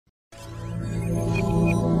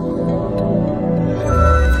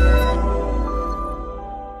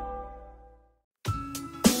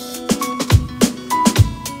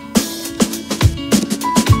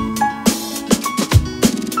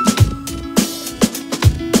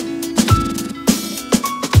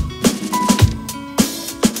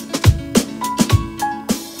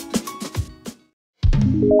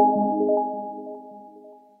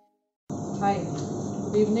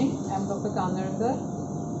am Dr. Kandarkar,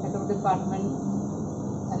 Head of Department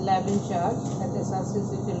and Lab in Charge at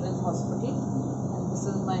SRCC Children's Hospital, and this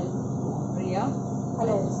is my Priya.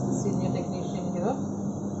 Hello. The senior technician here.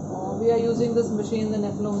 We are using this machine, the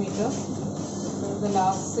nephelometer, for the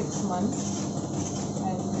last 6 months,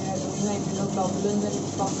 and we are doing immunoglobulins and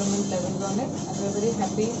complement levels on it, and we are very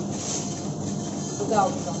happy with the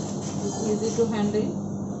outcome. It's easy to handle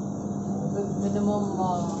with minimum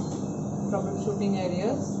troubleshooting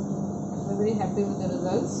areas. We're very happy with the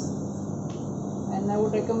results, and I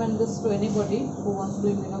would recommend this to anybody who wants to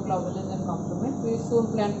do immunoglobulins and complement. We soon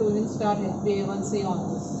plan to even start HbA1c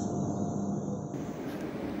on this.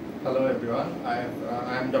 Hello everyone, I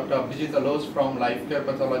am Dr. Agappe from Life Care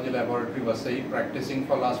Pathology Laboratory, Vasai, practicing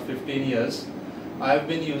for last 15 years. I have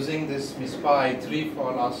been using this Mispa-i3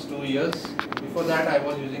 for last 2 years. Before that I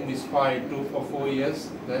was using Mispa-i2 for 4 years,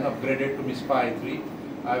 then upgraded to Mispa-i3.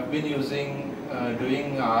 I have been using,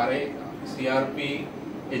 doing RA, CRP,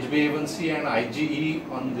 HbA1c and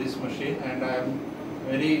IgE on this machine, and I am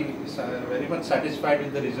very much satisfied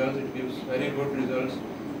with the results. It gives very good results,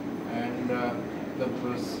 and the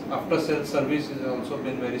after sales service has also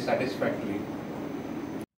been very satisfactory.